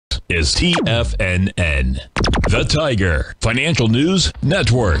is TFNN, the Tiger Financial News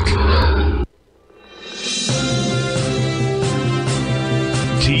Network.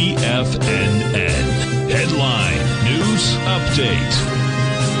 TFNN Headline News Update.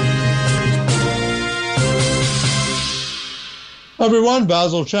 Everyone,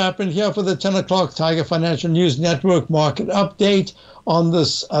 Basil Chapman here for the 10 o'clock Tiger Financial News Network market update on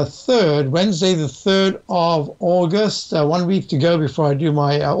this Wednesday, the 3rd of August, 1 week to go before I do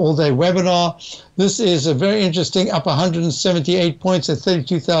my all-day webinar. This is a very interesting, up 178 points at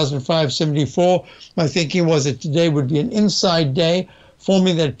 32,574. My thinking was that today would be an inside day,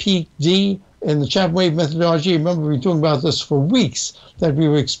 forming that peak D in the Chapman wave methodology. Remember, we've been talking about this for weeks, that we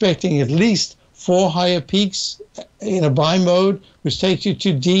were expecting at least 4 higher peaks in a buy mode, which takes you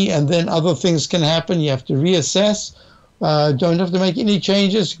to D, and then other things can happen. You have to reassess. Don't have to make any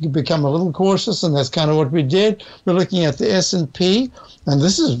changes. You can become a little cautious, and that's kind of what we did. We're looking at the S&P, and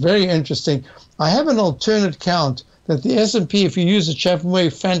this is very interesting. I have an alternate count that the S&P, if you use the Chapman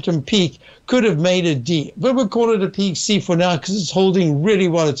wave phantom peak, could have made a D. But we'll call it a peak C for now because it's holding really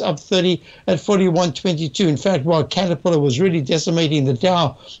well. It's up 30 at 41.22. In fact, while Caterpillar was really decimating the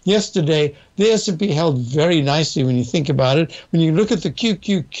Dow yesterday, the S&P held very nicely when you think about it. When you look at the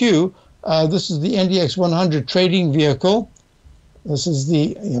QQQ, this is the NDX 100 trading vehicle. This is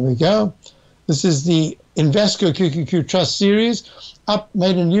the, here we go. This is the Invesco QQQ Trust Series. Up,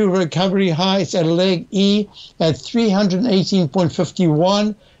 made a new recovery high. It's at a leg E at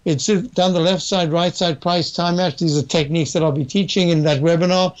 318.51. It's down the left side, right side, price time match. These are techniques that I'll be teaching in that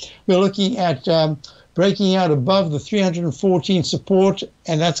webinar. We're looking at breaking out above the 314 support,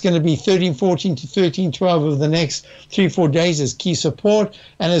 and that's going to be 1314 to 1312 over the next 3-4 days as key support,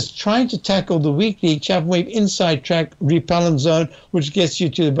 and is trying to tackle the weekly Chapman wave inside track repellent zone, which gets you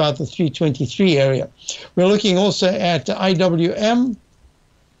to about the 323 area. We're looking also at IWM.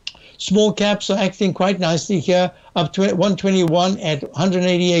 Small caps are acting quite nicely here, up to 121 at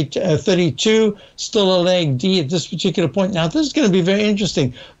 188.32, still a leg D at this particular point. Now, this is going to be very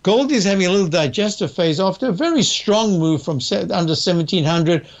interesting. Gold is having a little digestive phase after a very strong move from under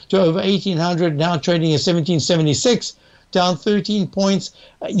 1,700 to over 1,800, now trading at 1,776. Down 13 points.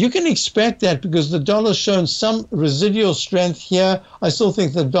 You can expect that because the dollar's shown some residual strength here. I still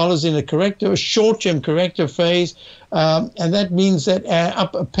think the dollar's in a short-term corrective phase, and that means that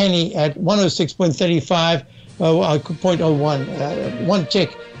up a penny at 106.35, 0.01, one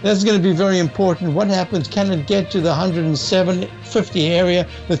tick. That's going to be very important. What happens? Can it get to the 107.50 area?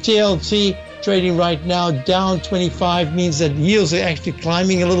 The TLT trading right now down 25 means that yields are actually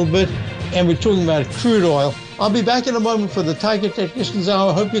climbing a little bit, and we're talking about crude oil. I'll be back in a moment for the Tiger Technicians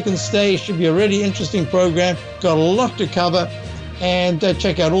Hour. Hope you can stay. It should be a really interesting program. Got a lot to cover. And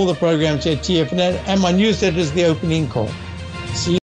check out all the programs here at TFNN. And my newsletter is the opening call. See you.